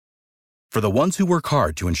For the ones who work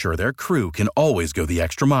hard to ensure their crew can always go the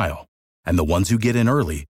extra mile, and the ones who get in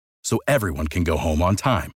early so everyone can go home on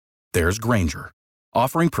time, there's Grainger,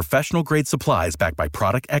 offering professional-grade supplies backed by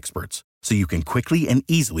product experts so you can quickly and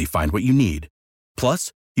easily find what you need.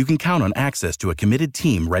 Plus, you can count on access to a committed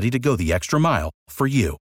team ready to go the extra mile for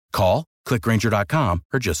you. Call, click Grainger.com,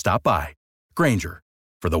 or just stop by. Grainger,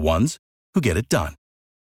 for the ones who get it done.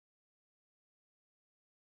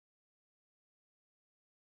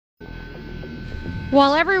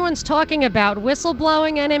 While everyone's talking about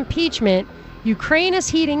whistleblowing and impeachment, Ukraine is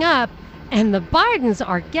heating up, and the Bidens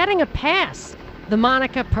are getting a pass. The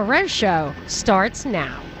Monica Perez Show starts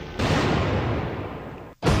now.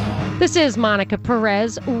 This is Monica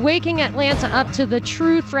Perez, waking Atlanta up to the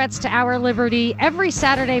true threats to our liberty every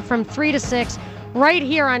Saturday from 3 to 6, right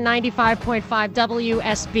here on 95.5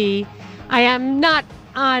 WSB. I am not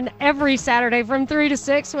on every Saturday from 3 to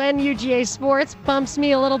 6 when UGA Sports bumps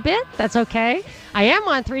me a little bit. That's okay. I am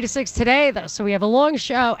on 3 to 6 today, though, so we have a long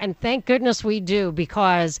show, and thank goodness we do,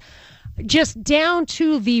 because just down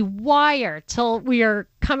to the wire till we are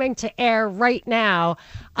coming to air right now,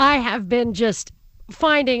 I have been just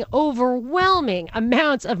finding overwhelming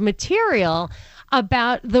amounts of material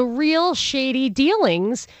about the real shady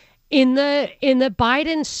dealings in the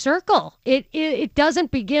Biden circle. It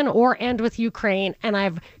doesn't begin or end with Ukraine, and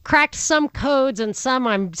I've cracked some codes and some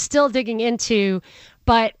I'm still digging into,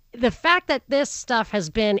 but the fact that this stuff has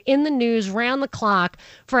been in the news round the clock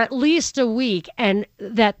for at least a week, and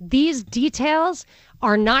that these details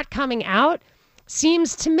are not coming out,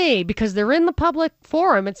 seems to me, because they're in the public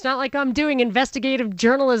forum, it's not like I'm doing investigative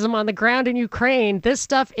journalism on the ground in Ukraine. This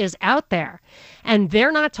stuff is out there, and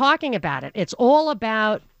they're not talking about it. It's all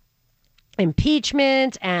about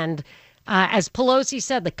impeachment and, as Pelosi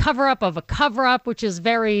said, the cover-up of a cover-up, which is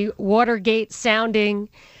very Watergate sounding.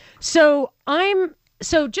 So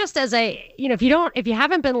just as if you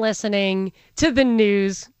haven't been listening to the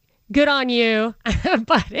news, good on you.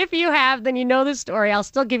 But if you have, then you know the story. I'll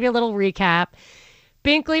still give you a little recap.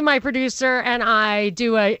 Binkley, my producer, and I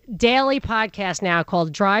do a daily podcast now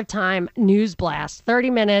called Drive Time News Blast, 30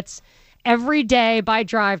 minutes every day by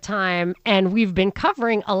Drive Time, and we've been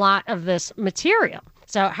covering a lot of this material.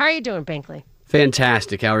 So how are you doing, Binkley?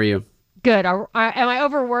 Fantastic. How are you? Good. Am I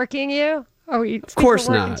overworking you? Of course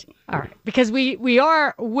not. All right. Because we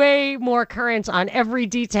are way more current on every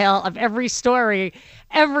detail of every story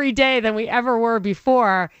every day than we ever were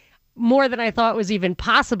before, more than I thought was even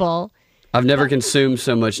possible. I've never consumed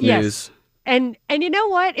so much news. Yes. And you know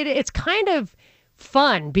what? It's kind of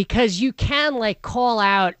fun because you can call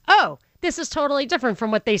out, oh, this is totally different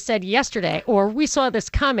from what they said yesterday, or we saw this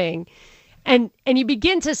coming. And you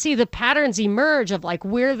begin to see the patterns emerge of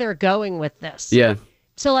where they're going with this. Yeah.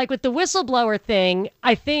 So with the whistleblower thing,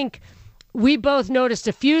 I think we both noticed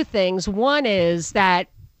a few things. One is that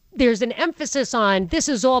there's an emphasis on this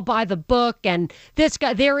is all by the book, and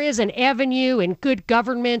there is an avenue in good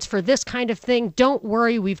government for this kind of thing. Don't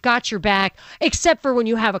worry, we've got your back, except for when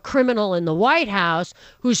you have a criminal in the White House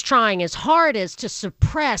who's trying as hard as to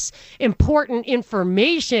suppress important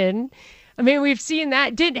information. I mean, we've seen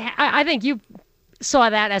that. I think you saw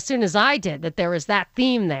that as soon as I did, that there was that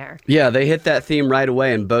theme there. Yeah, they hit that theme right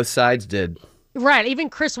away, and both sides did. Right. Even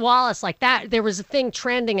Chris Wallace, that, there was a thing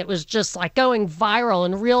trending. It was just going viral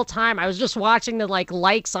in real time. I was just watching the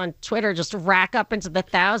likes on Twitter just rack up into the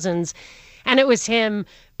thousands. And it was him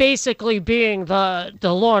basically being the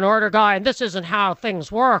law and order guy. And this isn't how things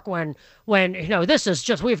work when this is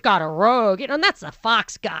just, we've got a rogue. And that's a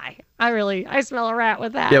Fox guy. I smell a rat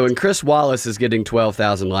with that. Yeah, when Chris Wallace is getting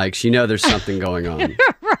 12,000 likes, there's something going on.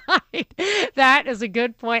 Right. That is a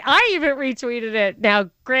good point. I even retweeted it. Now,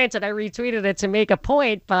 granted, I retweeted it to make a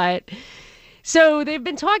point, but so they've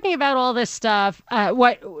been talking about all this stuff.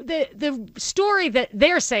 What the story that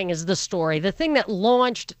they're saying is the story. The thing that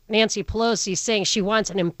launched Nancy Pelosi saying she wants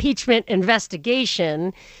an impeachment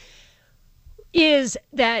investigation is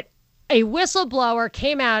that a whistleblower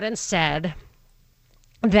came out and said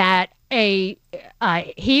that he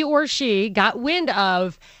or she got wind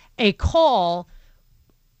of a call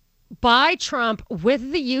by Trump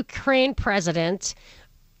with the Ukraine president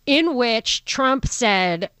in which Trump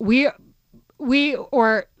said we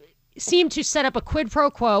seemed to set up a quid pro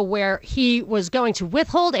quo where he was going to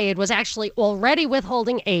withhold aid, was actually already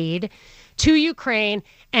withholding aid to Ukraine,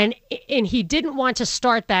 and he didn't want to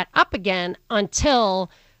start that up again until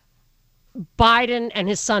Biden and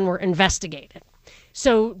his son were investigated.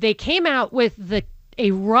 So they came out with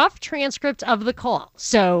a rough transcript of the call.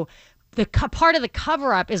 So part of the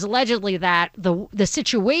cover-up is allegedly that the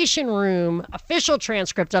Situation Room official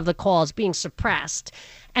transcript of the call is being suppressed,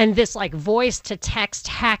 and this like voice-to-text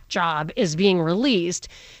hack job is being released.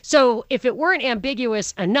 So if it weren't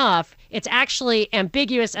ambiguous enough, it's actually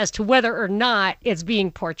ambiguous as to whether or not it's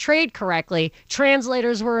being portrayed correctly.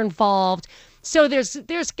 Translators were involved. So there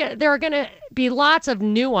are going to be lots of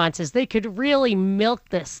nuances. They could really milk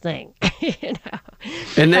this thing, you know.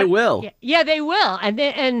 And they will. Yeah, they will.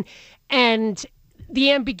 And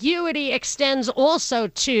the ambiguity extends also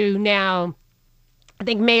to now, I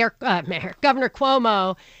think Governor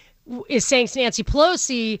Cuomo is saying to Nancy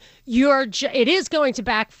Pelosi, it is going to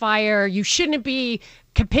backfire. You shouldn't be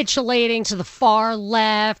capitulating to the far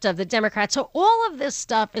left of the Democrats. So all of this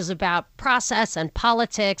stuff is about process and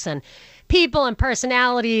politics and people and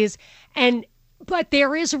personalities. But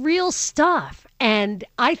there is real stuff. And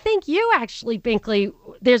I think you actually, Binkley,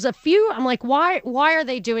 there's a few, I'm like, why are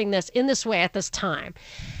they doing this in this way at this time?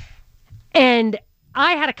 And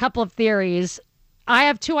I had a couple of theories. I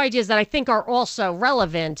have two ideas that I think are also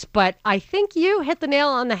relevant, but I think you hit the nail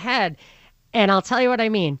on the head, and I'll tell you what I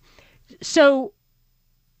mean. So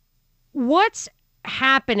what's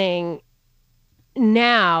happening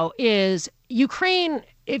now is Ukraine.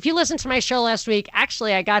 If you listened to my show last week,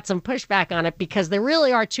 actually, I got some pushback on it because there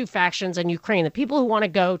really are two factions in Ukraine. The people who want to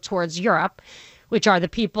go towards Europe, which are the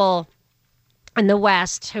people in the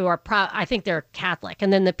West who are, I think they're Catholic.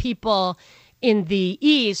 And then the people in the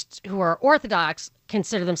East who are Orthodox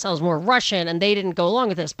consider themselves more Russian, and they didn't go along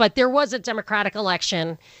with this. But there was a democratic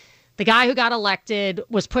election. The guy who got elected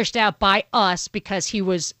was pushed out by us because he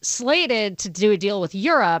was slated to do a deal with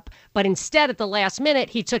Europe, but instead at the last minute,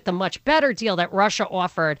 he took the much better deal that Russia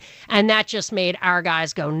offered, and that just made our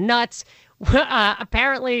guys go nuts.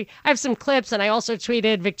 Apparently, I have some clips, and I also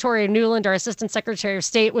tweeted Victoria Nuland, our Assistant Secretary of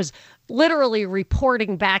State, was literally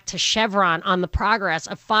reporting back to Chevron on the progress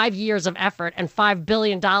of 5 years of effort and $5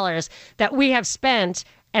 billion that we have spent.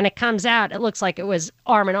 And it comes out, it looks like it was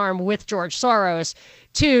arm in arm with George Soros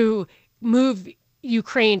to move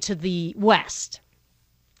Ukraine to the West.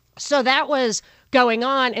 So that was going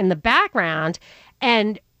on in the background.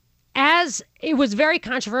 And as it was very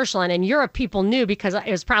controversial, and in Europe, people knew because it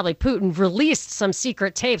was probably Putin released some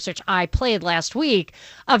secret tapes, which I played last week,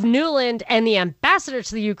 of Nuland and the ambassador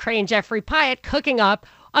to the Ukraine, Jeffrey Pyatt, cooking up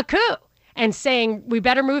a coup and saying, we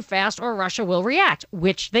better move fast or Russia will react,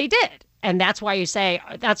 which they did. And that's why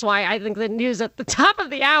I think the news at the top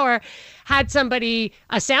of the hour had somebody,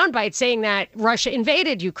 a soundbite saying that Russia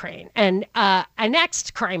invaded Ukraine and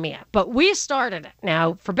annexed Crimea. But we started it.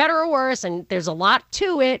 Now, for better or worse, and there's a lot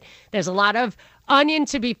to it. There's a lot of onion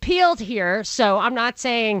to be peeled here. So I'm not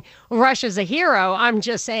saying Russia's a hero. I'm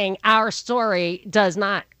just saying our story does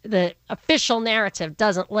not, the official narrative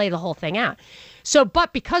doesn't lay the whole thing out. So,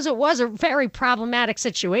 but because it was a very problematic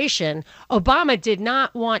situation, Obama did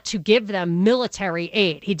not want to give them military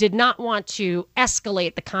aid. He did not want to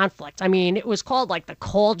escalate the conflict. I mean, it was called like the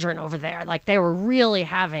cauldron over there. Like they were really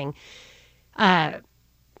having,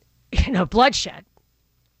 bloodshed.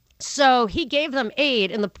 So he gave them aid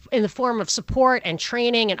in the form of support and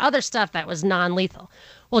training and other stuff that was non-lethal.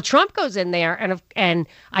 Well, Trump goes in there and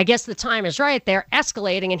I guess the time is right. They're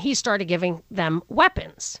escalating and he started giving them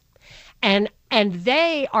weapons. And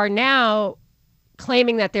they are now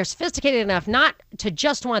claiming that they're sophisticated enough not to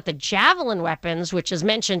just want the Javelin weapons, which is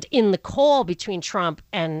mentioned in the call between Trump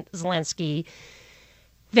and Zelensky,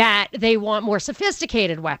 that they want more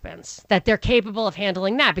sophisticated weapons, that they're capable of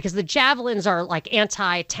handling that, because the Javelins are like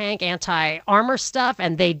anti-tank, anti-armor stuff,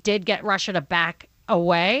 and they did get Russia to back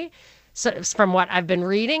away. So, from what I've been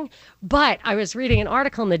reading. But I was reading an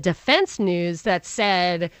article in the Defense News that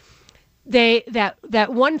said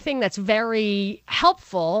that one thing that's very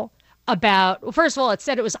helpful about, first of all, it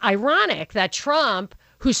said it was ironic that Trump,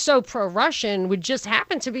 who's so pro-Russian, would just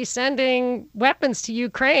happen to be sending weapons to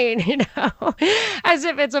Ukraine, as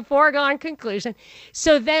if it's a foregone conclusion.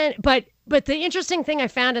 So then, but the interesting thing I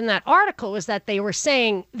found in that article was that they were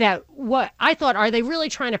saying that what I thought, are they really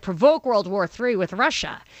trying to provoke World War III with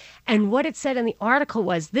Russia? And what it said in the article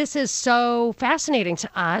was, this is so fascinating to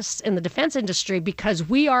us in the defense industry because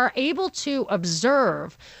we are able to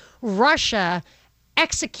observe Russia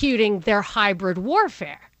executing their hybrid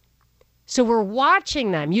warfare. So we're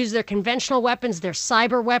watching them use their conventional weapons, their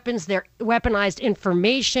cyber weapons, their weaponized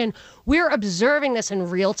information. We're observing this in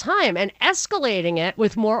real time, and escalating it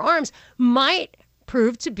with more arms might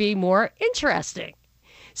prove to be more interesting.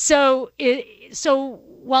 So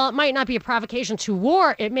while it might not be a provocation to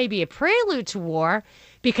war, it may be a prelude to war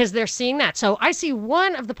because they're seeing that. So I see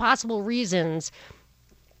one of the possible reasons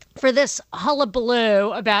for this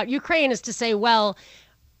hullabaloo about Ukraine is to say, well,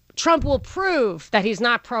 Trump will prove that he's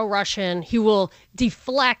not pro-Russian. He will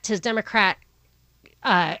deflect his Democrat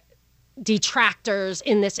detractors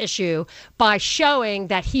in this issue by showing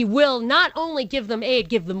that he will not only give them aid,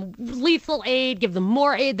 give them lethal aid, give them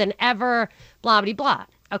more aid than ever, blah, blah, blah.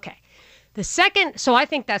 Okay. So I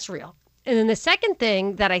think that's real. And then the second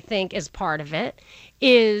thing that I think is part of it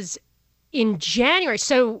is in January.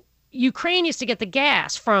 So Ukraine used to get the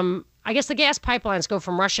gas from, I guess the gas pipelines go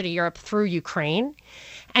from Russia to Europe through Ukraine.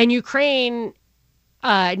 And Ukraine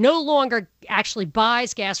no longer actually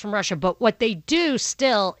buys gas from Russia. But what they do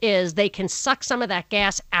still is they can suck some of that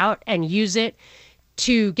gas out and use it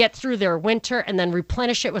to get through their winter and then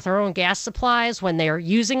replenish it with their own gas supplies when they are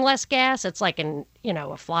using less gas. It's like a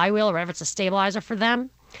flywheel or whatever. It's a stabilizer for them.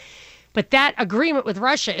 But that agreement with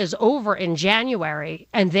Russia is over in January,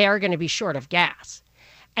 and they're going to be short of gas.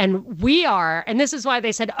 And we are, and this is why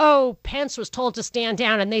they said, oh, Pence was told to stand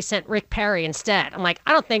down and they sent Rick Perry instead. I'm like,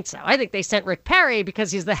 I don't think so. I think they sent Rick Perry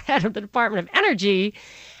because he's the head of the Department of Energy,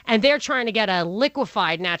 and they're trying to get a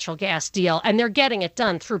liquefied natural gas deal, and they're getting it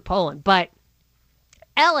done through Poland. But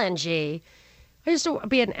LNG, I used to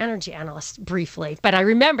be an energy analyst briefly, but I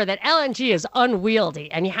remember that LNG is unwieldy,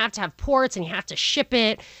 and you have to have ports and you have to ship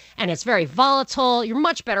it, and it's very volatile. You're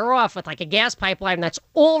much better off with like a gas pipeline that's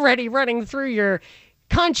already running through your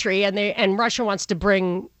country, and Russia wants to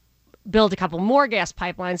build a couple more gas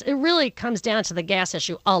pipelines. It really comes down to the gas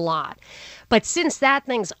issue a lot. But since that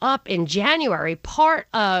thing's up in January, part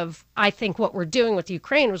of, I think, what we're doing with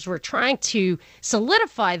Ukraine was we're trying to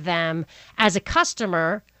solidify them as a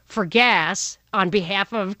customer for gas on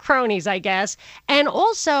behalf of cronies, I guess. And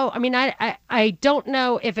also, I mean, I don't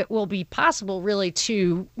know if it will be possible really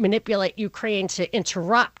to manipulate Ukraine to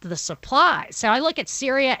interrupt the supply. So I look at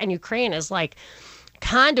Syria and Ukraine as like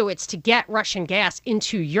conduits to get Russian gas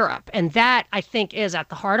into Europe. And that, I think, is at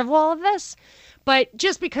the heart of all of this. But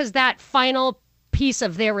just because that final piece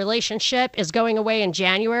of their relationship is going away in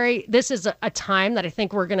January, this is a time that I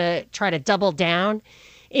think we're going to try to double down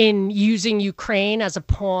in using Ukraine as a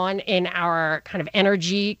pawn in our kind of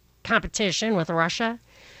energy competition with Russia.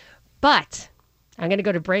 But I'm going to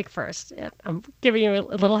go to break first. I'm giving you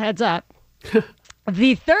a little heads up.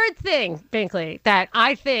 The third thing, Binkley, that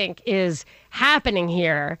I think is happening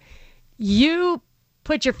here, you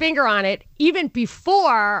put your finger on it even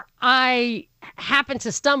before I happened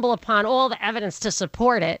to stumble upon all the evidence to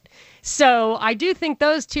support it. So I do think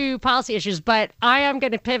those two policy issues, but I am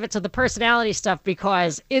going to pivot to the personality stuff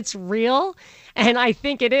because it's real. And I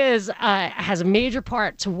think it has a major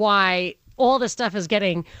part to why all this stuff is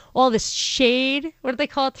getting all this shade. What do they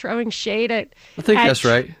call it? Throwing shade at that's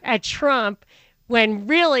right. At Trump, when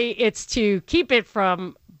really it's to keep it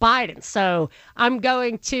from Biden. So I'm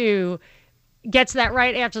going to get to that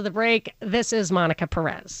right after the break. This is Monica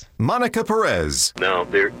Perez. Monica Perez. Now,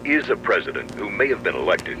 there is a president who may have been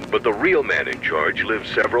elected, but the real man in charge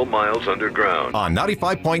lives several miles underground. On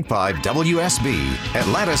 95.5 WSB,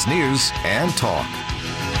 Atlanta's News and Talk.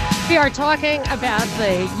 We are talking about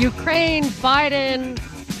the Ukraine-Biden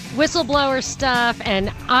whistleblower stuff,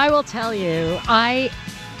 and I will tell you,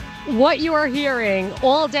 what you are hearing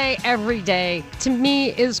all day, every day, to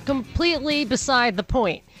me is completely beside the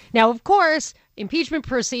point. Now, of course, impeachment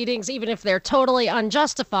proceedings, even if they're totally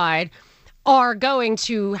unjustified, are going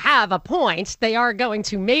to have a point. They are going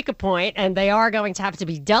to make a point, and they are going to have to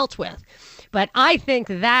be dealt with. But I think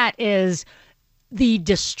that is the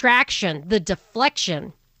distraction, the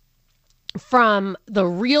deflection from the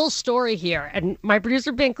real story here. And my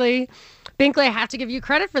producer, Binkley, I have to give you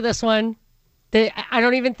credit for this one. I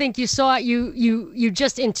don't even think you saw it. You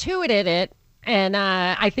just intuited it. And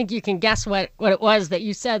I think you can guess what it was that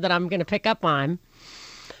you said that I'm going to pick up on.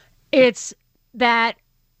 It's that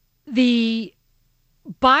the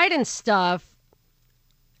Biden stuff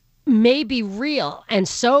may be real and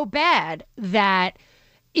so bad that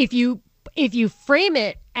if you frame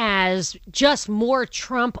it as just more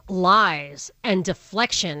Trump lies and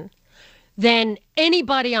deflection, then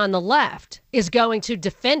anybody on the left is going to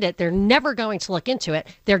defend it. They're never going to look into it.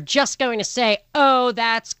 They're just going to say, oh,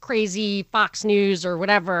 that's crazy Fox News or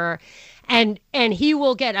whatever. And he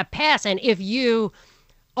will get a pass. And if you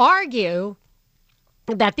argue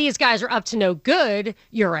that these guys are up to no good,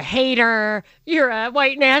 you're a hater, you're a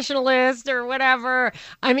white nationalist or whatever.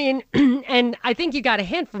 I mean, and I think you got a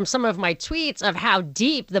hint from some of my tweets of how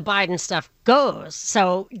deep the Biden stuff goes.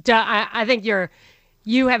 So I think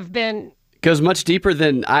you have been... Goes much deeper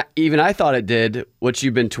than I thought it did, what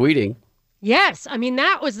you've been tweeting. Yes. I mean,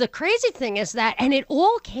 that was the crazy thing is that, and it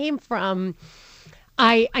all came from,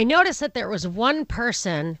 I noticed that there was one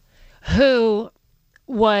person who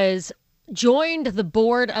was joined the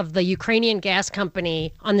board of the Ukrainian gas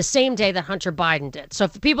company on the same day that Hunter Biden did. So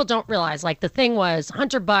if people don't realize, like the thing was,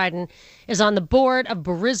 Hunter Biden is on the board of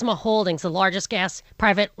Burisma Holdings, the largest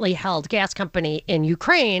privately held gas company in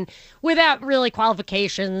Ukraine, without really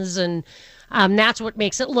qualifications. And that's what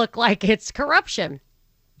makes it look like it's corruption.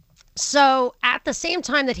 So at the same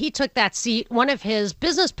time that he took that seat, one of his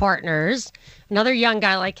business partners, another young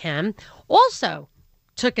guy like him, also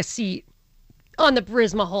took a seat on the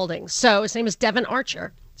Burisma Holdings. So his name is Devon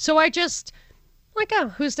Archer. So I just oh,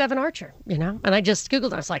 who's Devon Archer? And I just Googled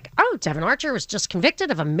it. I was like, oh, Devon Archer was just convicted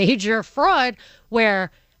of a major fraud where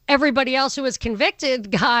everybody else who was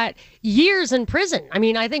convicted got years in prison. I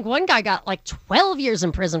mean, I think one guy got like 12 years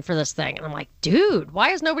in prison for this thing. And I'm like, dude, why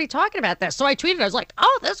is nobody talking about this? So I tweeted, I was like,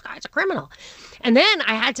 oh, this guy's a criminal. And then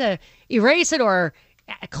I had to erase it or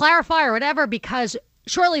clarify or whatever, because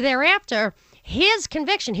shortly thereafter, his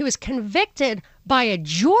conviction, he was convicted by a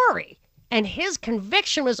jury, and his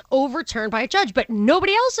conviction was overturned by a judge, but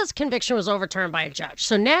nobody else's conviction was overturned by a judge.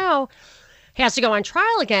 So now he has to go on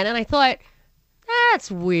trial again. And I thought,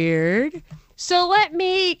 that's weird. So let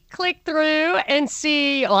me click through and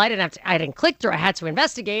see. Well, I didn't click through. I had to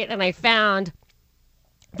investigate, and I found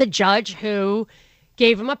the judge who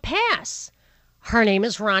gave him a pass. Her name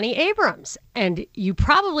is Ronnie Abrams, and you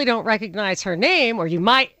probably don't recognize her name, or you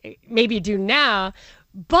maybe do now,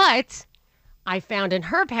 but I found in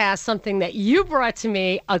her past something that you brought to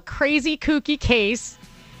me, a crazy, kooky case.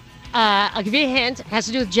 I'll give you a hint. It has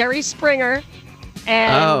to do with Jerry Springer,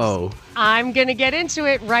 and I'm going to get into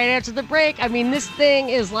it right after the break. I mean, this thing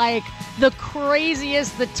is like the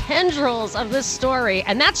craziest, the tendrils of this story,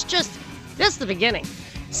 and that's just the beginning.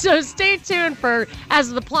 So stay tuned for As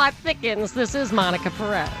the Plot Thickens. This is Monica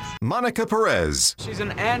Perez. Monica Perez. She's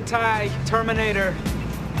an anti-Terminator.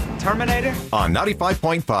 Terminator? On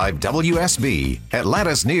 95.5 WSB,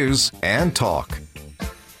 Atlanta's News and Talk.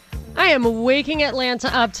 I am waking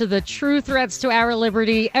Atlanta up to the true threats to our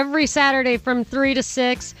liberty every Saturday from 3 to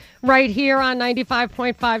 6, right here on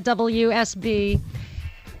 95.5 WSB.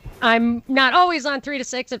 I'm not always on 3 to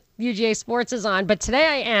 6 if UGA Sports is on, but today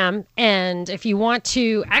I am. And if you want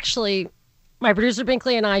to, actually, my producer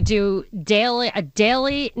Binkley and I do a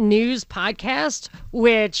daily news podcast,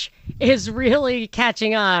 which is really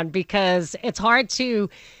catching on because it's hard to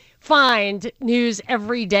find news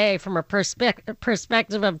every day from a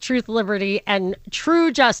perspective of truth, liberty, and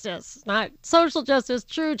true justice. Not social justice,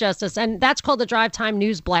 true justice. And that's called the Drive Time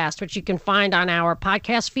News Blast, which you can find on our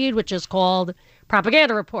podcast feed, which is called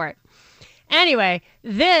Propaganda Report. Anyway,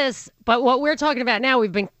 but what we're talking about now,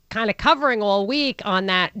 we've been kind of covering all week on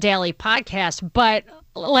that daily podcast. But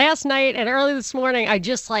last night and early this morning, I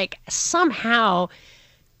just somehow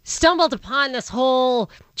stumbled upon this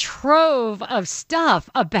whole trove of stuff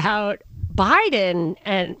about Biden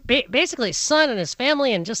and basically his son and his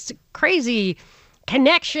family and just crazy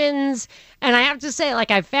connections. And I have to say,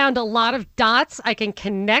 I found a lot of dots. I can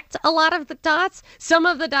connect a lot of the dots. Some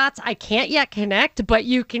of the dots I can't yet connect, but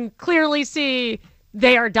you can clearly see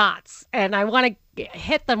they are dots. And I want to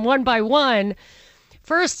hit them one by one.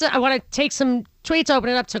 First, I want to take some tweets, open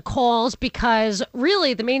it up to calls, because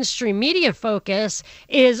really the mainstream media focus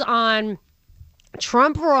is on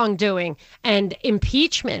Trump wrongdoing and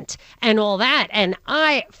impeachment and all that. And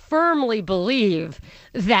I firmly believe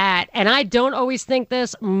that, and I don't always think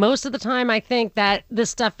this, most of the time I think that this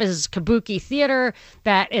stuff is kabuki theater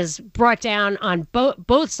that is brought down on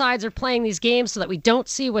both sides are playing these games so that we don't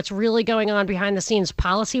see what's really going on behind the scenes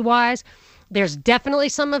policy-wise. There's definitely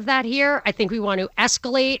some of that here. I think we want to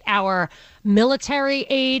escalate our military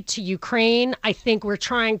aid to Ukraine. I think we're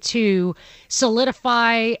trying to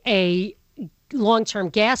solidify a long-term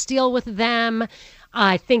gas deal with them.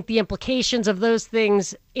 I think the implications of those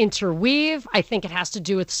things interweave. I think it has to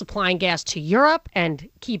do with supplying gas to Europe and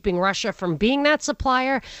keeping Russia from being that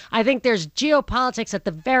supplier. I think there's geopolitics at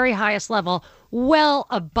the very highest level, well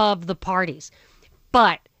above the parties.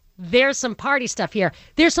 But there's some party stuff here.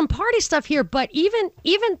 But even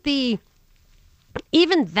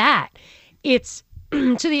that, it's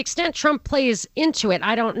to the extent Trump plays into it,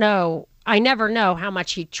 I don't know. I never know how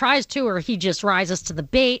much he tries to, or he just rises to the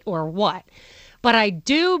bait, or what. But I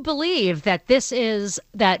do believe that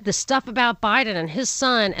that the stuff about Biden and his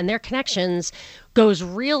son and their connections goes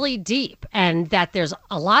really deep, and that there's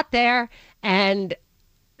a lot there, and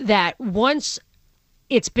that once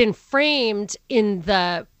it's been framed in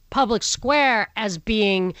the public square as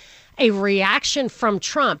being a reaction from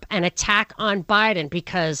Trump, an attack on Biden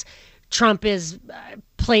because Trump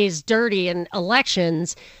plays dirty in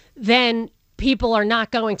elections, then people are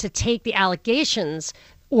not going to take the allegations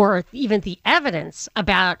or even the evidence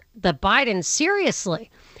about the Biden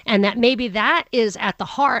seriously. And that maybe that is at the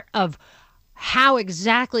heart of how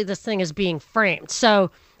exactly this thing is being framed.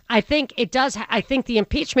 So I think it does. I think the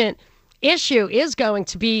impeachment issue is going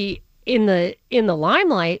to be in the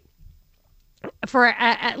limelight for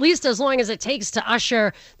at least as long as it takes to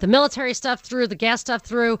usher the military stuff through, the gas stuff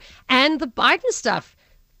through, and the Biden stuff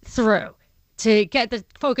through, to get the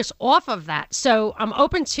focus off of that. So I'm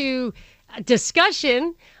open to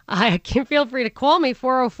discussion. Can feel free to call me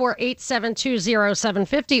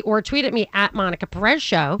 404-872-0750 or tweet at me at Monica Perez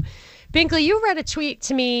Show. Binkley, you read a tweet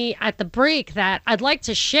to me at the break that I'd like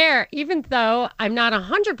to share, even though I'm not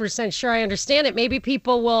 100% sure I understand it. Maybe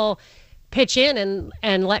people will pitch in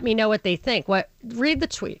and let me know what they think. Read the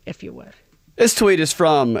tweet, if you would. This tweet is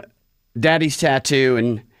from Daddy's Tattoo,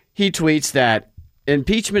 and he tweets that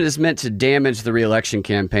impeachment is meant to damage the re-election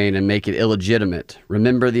campaign and make it illegitimate.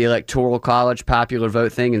 Remember the Electoral College popular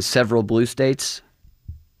vote thing in several blue states?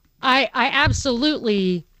 I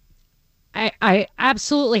absolutely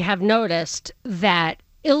have noticed that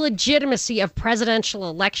illegitimacy of presidential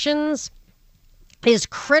elections is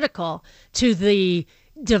critical to the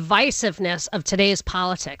divisiveness of today's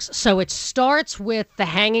politics. So it starts with the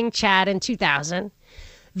hanging Chad in 2000,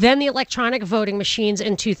 then the electronic voting machines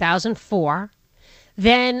in 2004,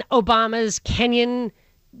 then Obama's Kenyan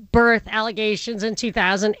birth allegations in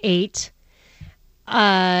 2008.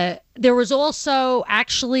 There was also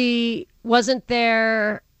wasn't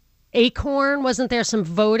there some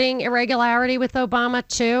voting irregularity with Obama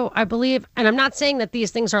too, I believe? And I'm not saying that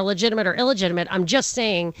these things are legitimate or illegitimate. I'm just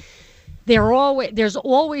saying there's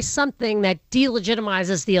always something that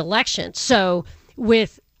delegitimizes the election. So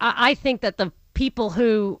I think that the people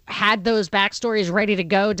who had those backstories ready to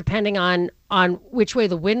go, depending on which way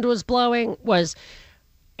the wind was blowing, was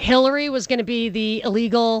Hillary was going to be the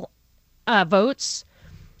illegal votes.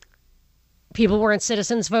 People weren't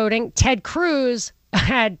citizens voting. Ted Cruz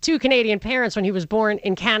had 2 Canadian parents when he was born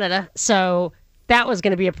in Canada, so that was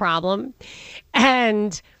going to be a problem.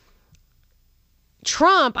 And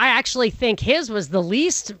Trump, I actually think his was the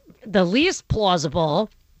least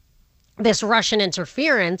plausible, this Russian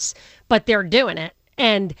interference, but they're doing it.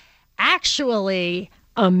 And actually,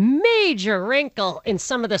 a major wrinkle in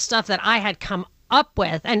some of the stuff that I had come up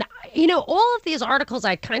with, and all of these articles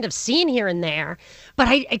I'd kind of seen here and there, but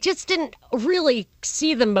I just didn't really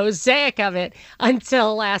see the mosaic of it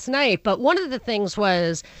until last night. But one of the things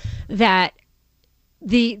was that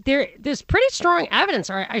there's pretty strong evidence,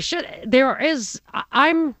 or I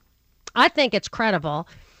think it's credible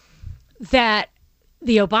that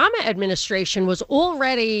the Obama administration was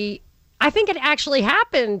already, I think it actually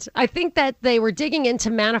happened. I think that they were digging into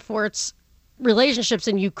Manafort's relationships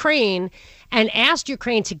in Ukraine and asked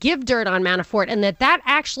Ukraine to give dirt on Manafort, and that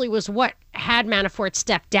actually was what had Manafort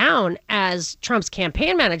step down as Trump's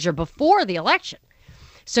campaign manager before the election.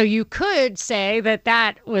 So you could say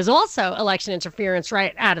that was also election interference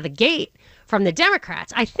right out of the gate from the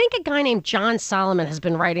Democrats. I think a guy named John Solomon has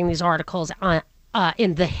been writing these articles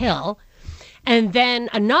in The Hill. And then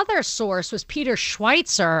another source was Peter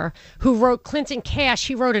Schweitzer, who wrote Clinton Cash.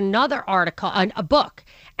 He wrote another article, a book.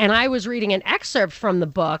 And I was reading an excerpt from the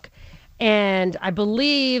book. And I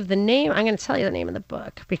believe I'm going to tell you the name of the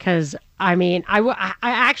book, because, I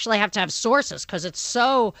actually have to have sources, because it's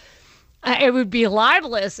so... it would be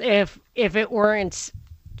libelous if it weren't,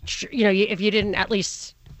 if you didn't at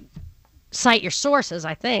least cite your sources,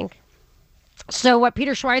 I think. So what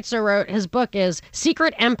Peter Schweitzer wrote, his book is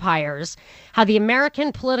Secret Empires, How the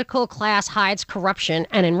American Political Class Hides Corruption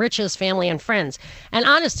and Enriches Family and Friends. And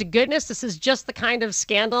honest to goodness, this is just the kind of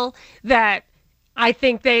scandal that I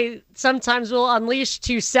think they sometimes will unleash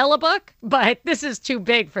to sell a book, but this is too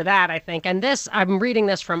big for that, I think. And I'm reading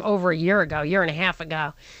this from over a year and a half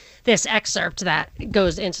ago. This excerpt that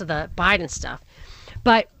goes into the Biden stuff.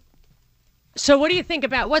 But so what do you think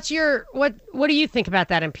about what do you think about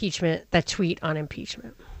that impeachment, that tweet on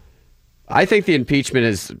impeachment? I think the impeachment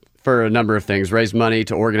is for a number of things: raise money,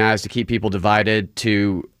 to organize, to keep people divided,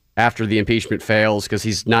 to after the impeachment fails, because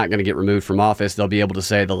he's not going to get removed from office, they'll be able to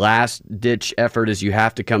say the last ditch effort is you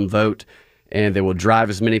have to come vote, and they will drive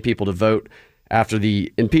as many people to vote after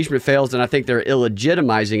the impeachment fails. And I think they're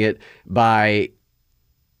illegitimizing it by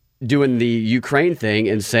doing the Ukraine thing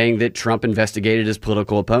and saying that Trump investigated his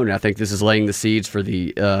political opponent. I think this is laying the seeds for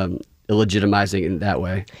the illegitimizing in that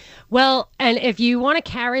way. Well, and if you want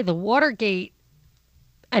to carry the Watergate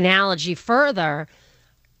analogy further,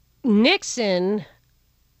 Nixon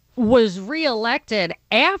was reelected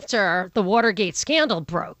after the Watergate scandal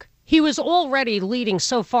broke. He was already leading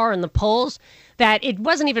so far in the polls that it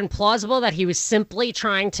wasn't even plausible that he was simply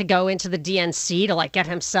trying to go into the DNC to get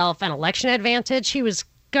himself an election advantage. He was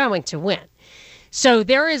going to win. So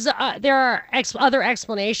there are other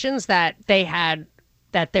explanations that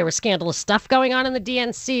there was scandalous stuff going on in the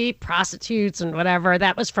DNC, prostitutes and whatever.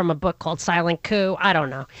 That was from a book called Silent Coup. I don't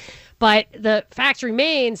know. But the fact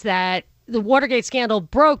remains that the Watergate scandal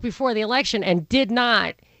broke before the election and did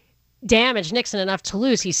not damage Nixon enough to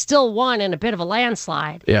lose. He still won in a bit of a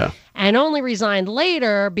landslide. Yeah. And only resigned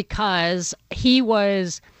later because he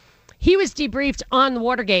was debriefed on the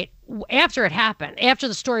Watergate after it happened, after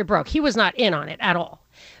the story broke. He was not in on it at all.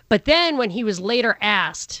 But then when he was later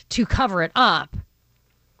asked to cover it up,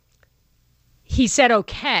 he said,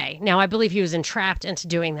 okay. Now, I believe he was entrapped into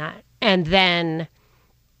doing that. And then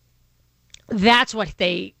that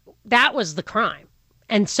was the crime.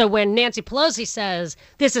 And so when Nancy Pelosi says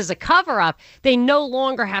this is a cover-up, they no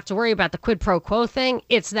longer have to worry about the quid pro quo thing.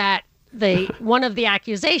 It's that one of the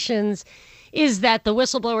accusations is that the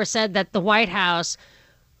whistleblower said that the White House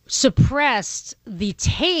suppressed the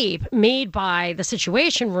tape made by the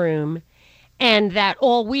Situation Room, and that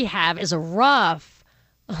all we have is a rough,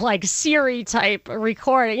 like Siri type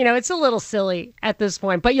recording. It's a little silly at this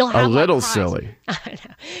point, but you'll have a little silly. I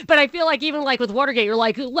know. But I feel like even like with Watergate, you're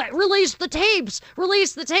like, release the tapes.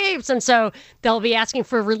 And so they'll be asking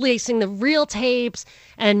for releasing the real tapes,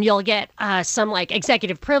 and you'll get some like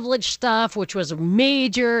executive privilege stuff, which was a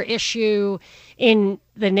major issue in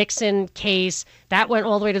the Nixon case. That went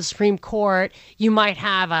all the way to the Supreme Court. You might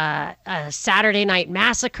have a Saturday Night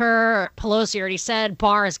Massacre. Pelosi already said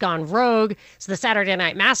Barr has gone rogue. So the Saturday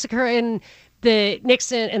Night Massacre in the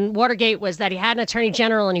Nixon and Watergate was that he had an attorney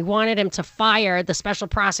general and he wanted him to fire the special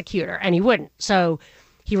prosecutor, and he wouldn't. So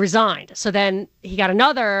he resigned. So then he got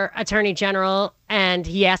another attorney general and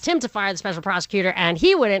he asked him to fire the special prosecutor, and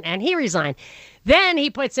he wouldn't, and he resigned. Then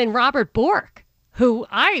he puts in Robert Bork, who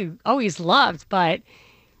I always loved, but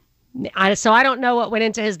so I don't know what went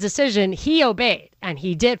into his decision. He obeyed, and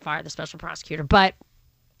he did fire the special prosecutor. But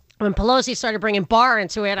when Pelosi started bringing Barr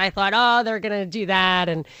into it, I thought, oh, they're going to do that,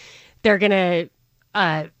 and they're going to,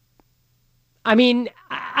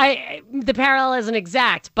 the parallel isn't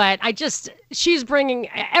exact, but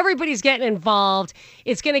everybody's getting involved.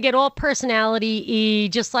 It's going to get all personality-y,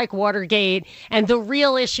 just like Watergate, and the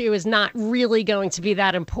real issue is not really going to be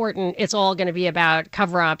that important. It's all going to be about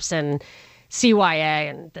cover-ups and CYA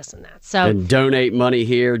and this and that. So, and donate money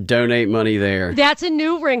here, donate money there. That's a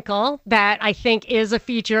new wrinkle that I think is a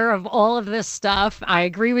feature of all of this stuff. I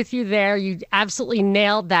agree with you there. You absolutely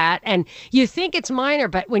nailed that. And you think it's minor,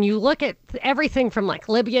 but when you look at everything from like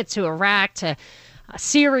Libya to Iraq to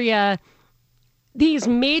Syria, these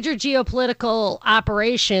major geopolitical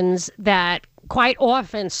operations that quite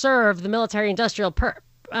often serve the military-industrial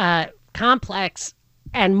complex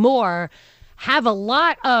and more have a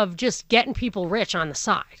lot of just getting people rich on the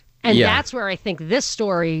side. And that's where I think this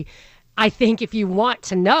story, if you want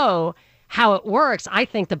to know how it works, I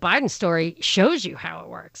think the Biden story shows you how it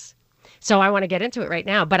works. So I want to get into it right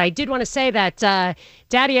now. But I did want to say that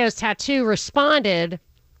Daddy-O's Tattoo responded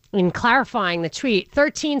in clarifying the tweet.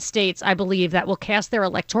 13 states, I believe, that will cast their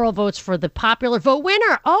electoral votes for the popular vote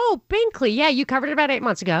winner. Oh, Binkley. Yeah, you covered it about 8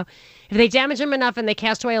 months ago. If they damage him enough and they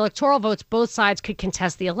cast away electoral votes, both sides could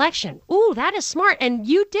contest the election. Ooh, that is smart. And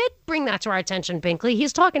you did bring that to our attention, Binkley.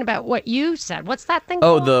 He's talking about what you said. What's that thing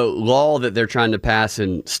called? The law that they're trying to pass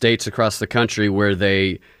in states across the country where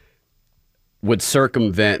they would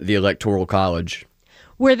circumvent the Electoral College.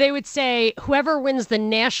 Where they would say, whoever wins the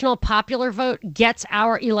national popular vote gets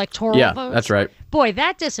our electoral votes. Yeah, that's right. Boy,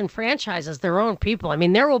 that disenfranchises their own people. I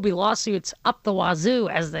mean, there will be lawsuits up the wazoo,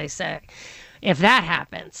 as they say, if that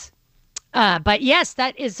happens. But yes,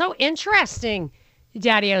 that is so interesting,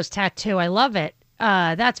 Daddy-O's Tattoo. I love it.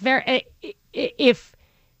 That's very...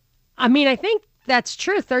 I think that's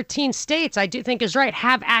true. 13 states, I do think is right,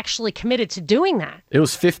 have actually committed to doing that. It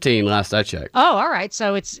was 15 last I checked. Oh, all right.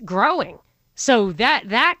 So it's growing. So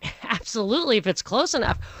that absolutely, if it's close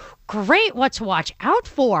enough, great. What to watch out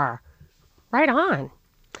for. Right on.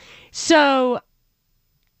 So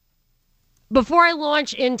before I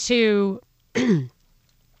launch into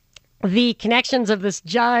the connections of this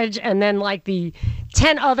judge and then like the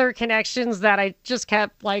 10 other connections that I just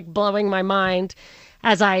kept like blowing my mind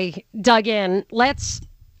as I dug in, let's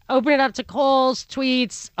open it up to calls,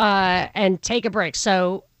 tweets, and take a break.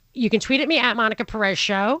 So you can tweet at me at Monica Perez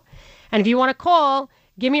Show. And if you want to call,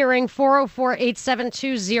 give me a ring,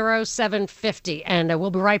 404-872-0750. And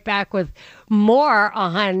we'll be right back with more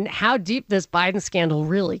on how deep this Biden scandal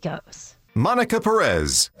really goes. Monica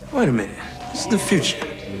Perez. Wait a minute. This is the future.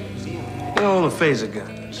 All the phaser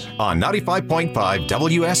guns. On 95.5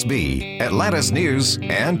 WSB, Atlanta's News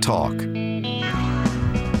and Talk.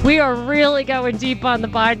 We are really going deep on the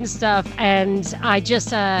Biden stuff, and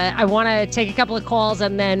I want to take a couple of calls,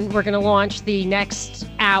 and then we're going to launch the next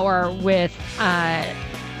hour with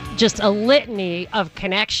just a litany of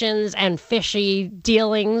connections and fishy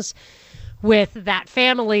dealings with that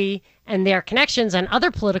family and their connections and other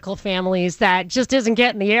political families that just isn't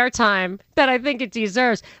getting the airtime that I think it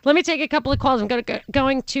deserves. Let me take a couple of calls. I'm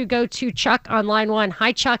going to go to Chuck on line 1.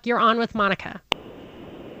 Hi, Chuck. You're on with Monica.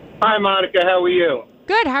 Hi, Monica. How are you?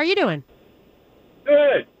 Good. How are you doing?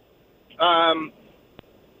 Good. I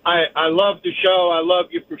love the show. I love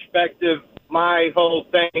your perspective. My whole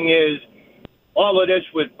thing is all of this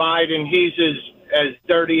with Biden. He's as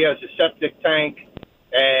dirty as a septic tank.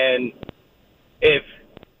 And if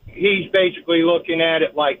he's basically looking at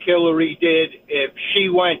it like Hillary did, if she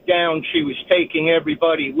went down, she was taking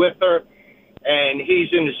everybody with her. And he's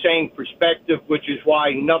in the same perspective, which is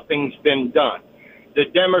why nothing's been done. The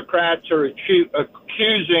Democrats are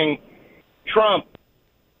accusing Trump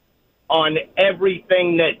on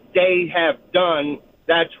everything that they have done.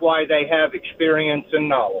 That's why they have experience and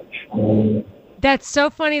knowledge. That's so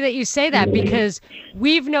funny that you say that, because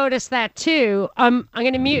we've noticed that too. I'm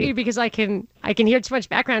going to mute you because I can hear too much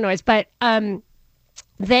background noise, but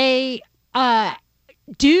they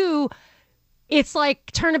do. It's like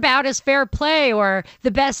turnabout is fair play, or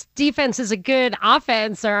the best defense is a good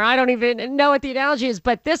offense, or I don't even know what the analogy is,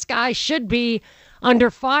 but this guy should be under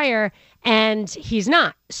fire, and he's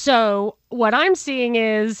not. So what I'm seeing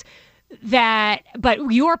is that, but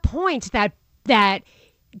your point that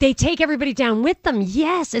they take everybody down with them.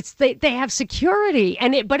 Yes, they have security,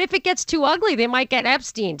 but if it gets too ugly, they might get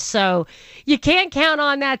Epstein. So you can't count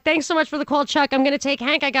on that. Thanks so much for the call, Chuck. I'm going to take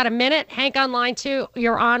Hank. I got a minute. Hank on line 2.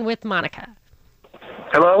 You're on with Monica.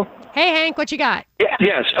 Hello? Hey, Hank, what you got?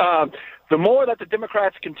 Yes. The more that the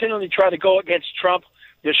Democrats continually try to go against Trump,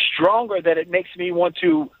 the stronger that it makes me want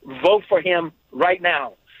to vote for him right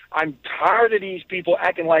now. I'm tired of these people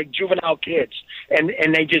acting like juvenile kids, and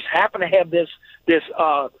they just happen to have this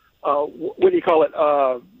what do you call it?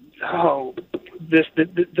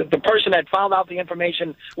 The person that found out the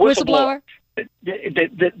information, whistleblower.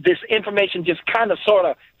 This information just kind of sort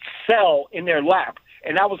of fell in their lap.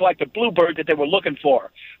 And that was like the bluebird that they were looking for.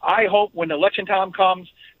 I hope when election time comes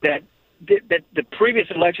that the previous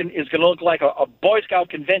election is going to look like a Boy Scout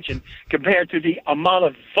convention compared to the amount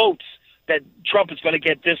of votes that Trump is going to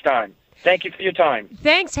get this time. Thank you for your time.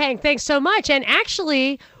 Thanks, Hank. Thanks so much. And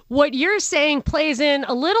actually, what you're saying plays in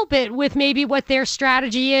a little bit with maybe what their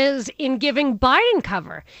strategy is in giving Biden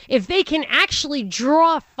cover. If they can actually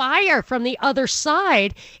draw fire from the other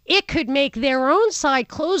side, it could make their own side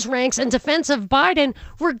close ranks in defense of Biden,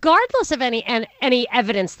 regardless of any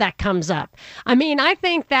evidence that comes up. I mean, I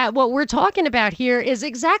think that what we're talking about here is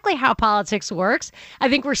exactly how politics works. I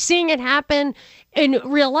think we're seeing it happen in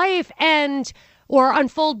real life or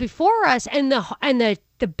unfold before us, and the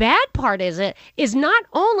bad part is not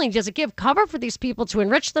only does it give cover for these people to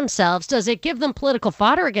enrich themselves, does it give them political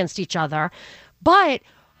fodder against each other, but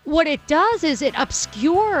what it does is it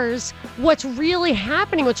obscures what's really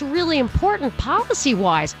happening, what's really important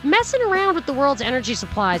policy-wise. Messing around with the world's energy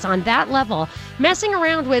supplies on that level, messing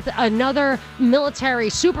around with another military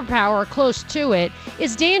superpower close to it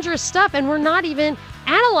is dangerous stuff, and we're not even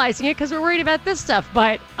analyzing it because we're worried about this stuff.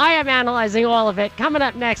 But I am analyzing all of it. Coming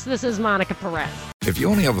up next, this is Monica Perez. If you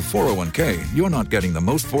only have a 401k, you're not getting the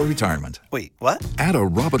most for retirement. Wait, what? Add a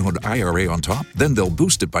Robinhood IRA on top, then they'll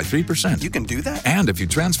boost it by 3%. You can do that? And if you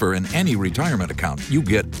transfer in any retirement account, you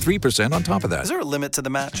get 3% on top of that. Is there a limit to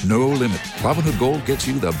the match? No limit. Robinhood Gold gets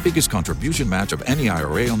you the biggest contribution match of any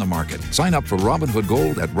IRA on the market. Sign up for Robinhood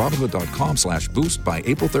Gold at Robinhood.com/boost by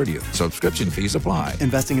April 30th. Subscription fees apply.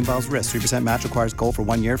 Investing involves risk. 3% match requires gold for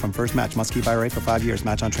 1 year from first match. Must keep IRA for 5 years.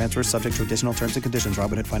 Match on transfers subject to additional terms and conditions.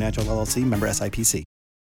 Robinhood Financial LLC, member SIPC.